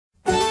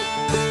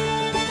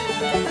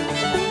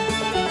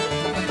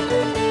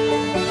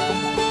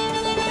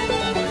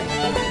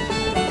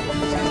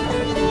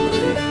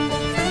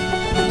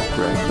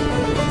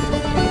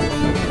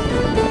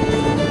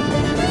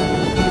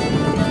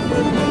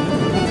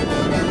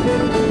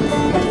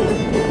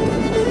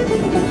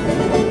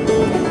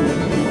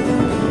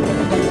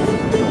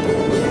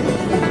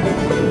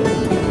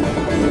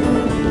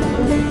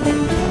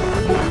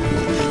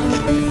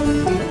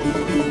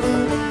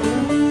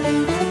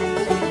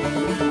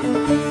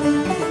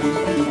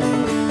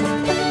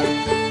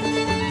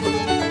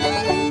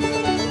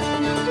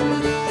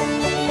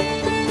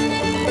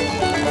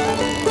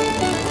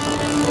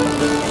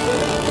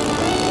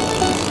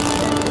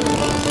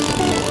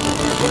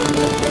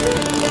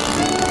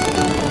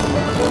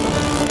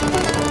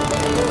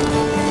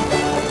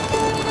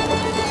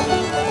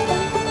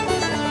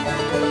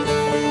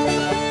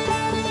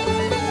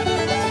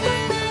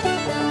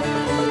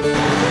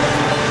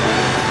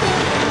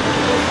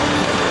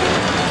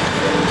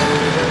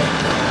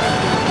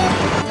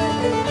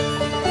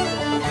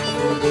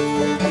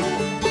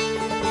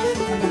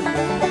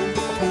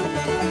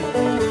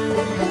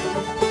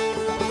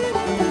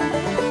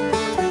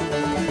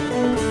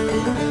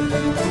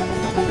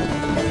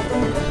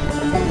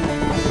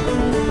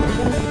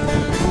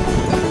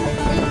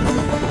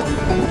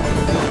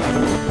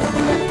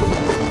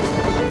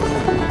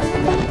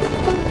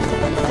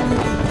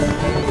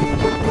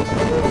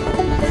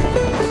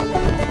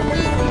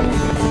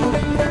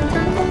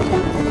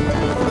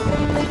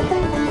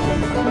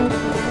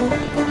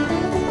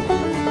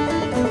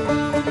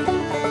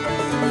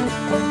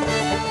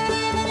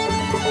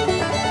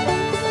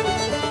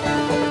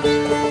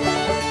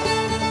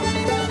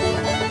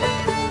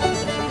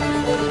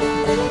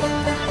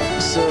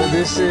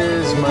this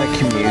is my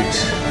commute.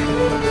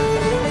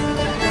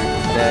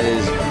 That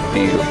is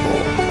beautiful.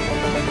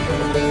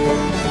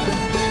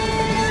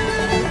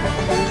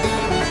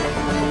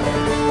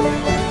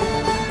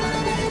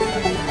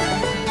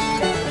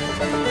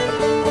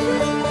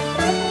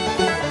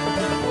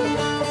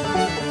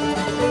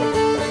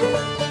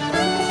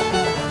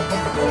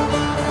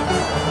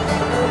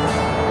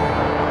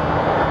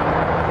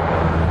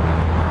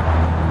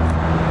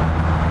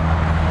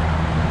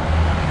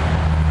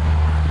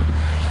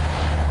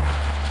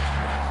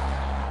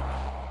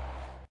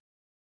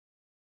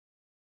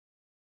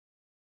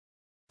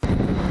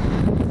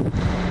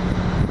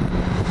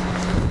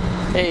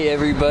 Hey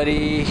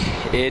everybody,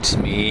 it's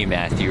me,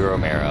 Matthew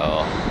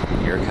Romero,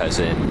 your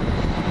cousin,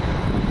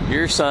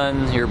 your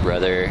son, your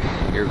brother,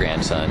 your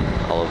grandson,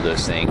 all of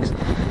those things.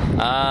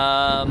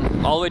 All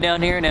the way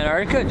down here in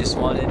Antarctica, just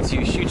wanted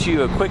to shoot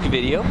you a quick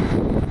video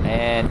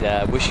and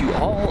wish you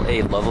all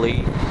a lovely,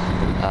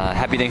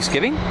 happy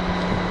Thanksgiving.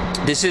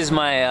 This is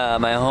my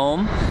my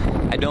home.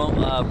 I don't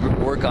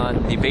work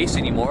on the base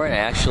anymore, and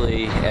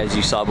actually, as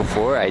you saw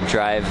before, I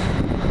drive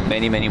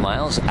many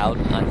miles out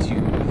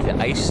onto the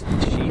ice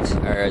sheet,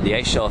 or the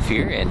ice shelf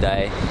here, and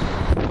I'm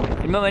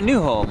at my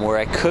new home where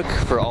I cook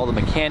for all the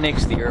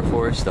mechanics, the Air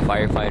Force, the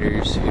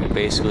firefighters, who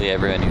basically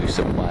everyone who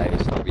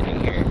supplies everything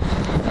here.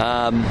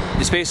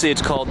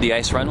 It's called the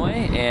Ice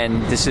Runway,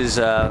 and this is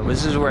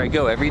where I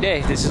go every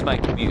day. This is my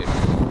commute,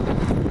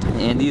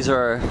 and these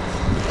are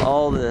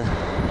all the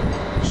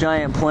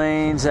giant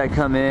planes that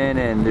come in,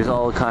 and there's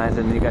all kinds,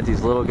 and you got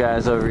these little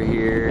guys over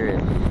here,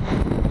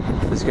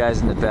 and this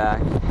guy's in the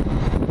back.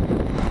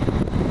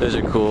 Those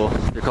are cool.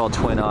 They're called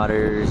twin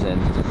otters,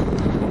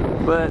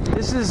 but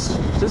this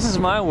is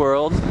my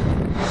world.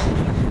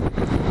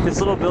 This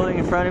little building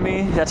in front of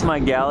me, that's my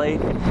galley.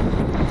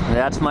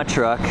 That's my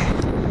truck,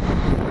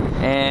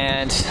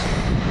 and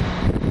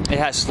it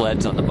has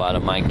sleds on the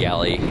bottom. My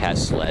galley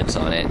has sleds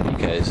on it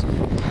because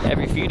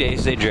every few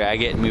days they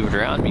drag it and move it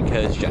around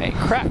because giant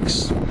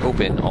cracks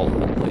open all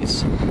over the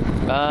place.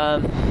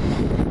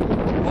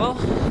 Well,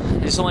 I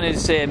just wanted to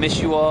say I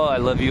miss you all. I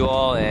love you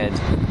all, and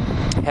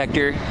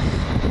Hector,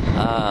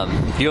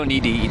 you don't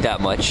need to eat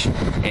that much,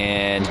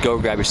 and go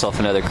grab yourself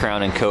another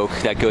Crown and Coke.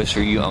 That goes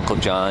for you, Uncle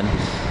John.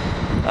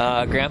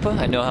 Grandpa,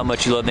 I know how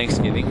much you love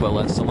Thanksgiving, but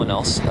let someone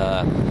else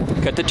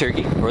cut the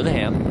turkey or the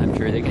ham. I'm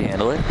sure they can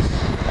handle it.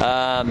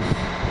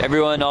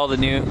 Everyone, all the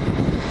new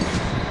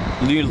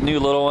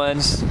little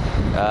ones,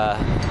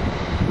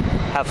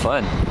 have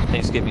fun.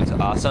 Thanksgiving's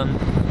awesome.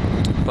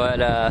 But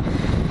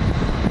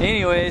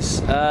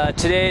anyways,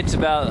 today it's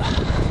about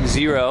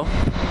 0.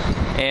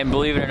 And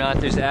believe it or not,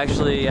 there's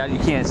actually, you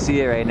can't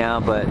see it right now,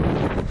 but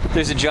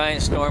there's a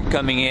giant storm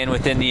coming in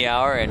within the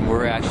hour, and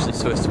we're actually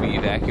supposed to be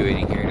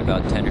evacuating here in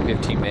about 10 or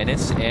 15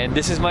 minutes. And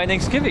this is my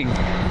Thanksgiving.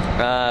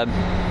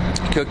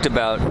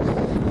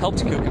 Helped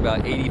to cook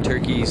about 80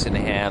 turkeys and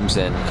hams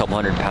and a couple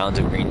hundred pounds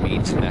of green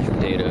beans and mashed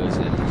potatoes.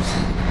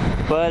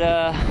 But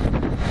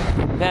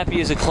I'm happy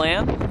as a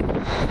clam,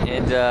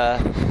 and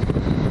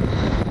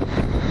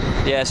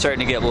yeah, it's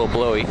starting to get a little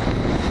blowy.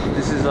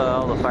 This is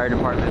all the fire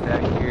department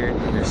back here.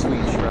 Their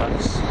sweet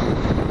trucks.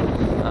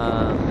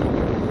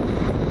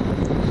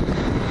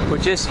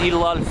 But just eat a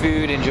lot of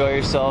food, enjoy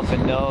yourself,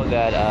 and know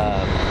that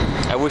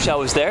I wish I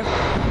was there.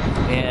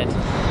 And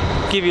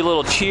give you a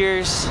little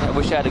cheers. I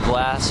wish I had a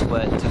glass,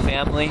 but to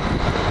family,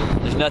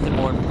 there's nothing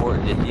more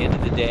important. At the end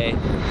of the day,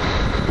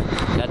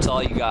 that's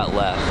all you got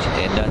left,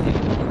 and nothing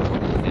more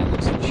important than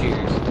family. So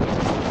cheers.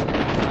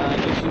 I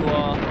miss you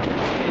all,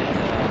 and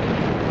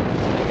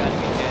I gotta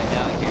be jetting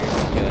out here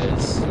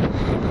because,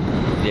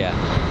 yeah,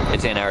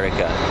 it's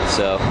Antarctica.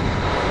 So,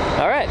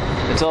 alright,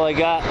 that's all I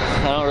got.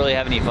 I don't really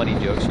have any funny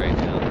jokes right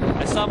now.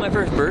 I saw my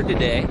first bird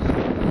today.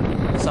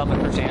 I saw my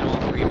first animal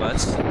in 3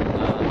 months.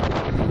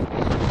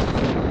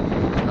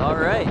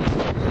 Alright.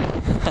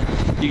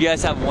 You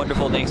guys have a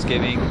wonderful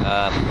Thanksgiving.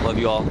 Love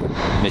you all.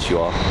 Miss you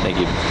all. Thank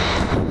you.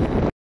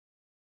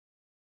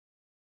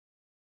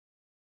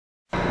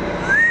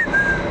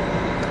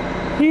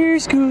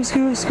 Here's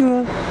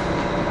school.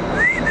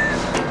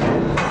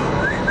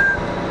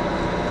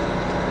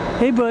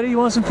 Hey buddy, you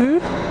want some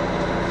food?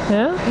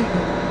 Yeah?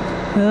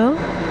 No?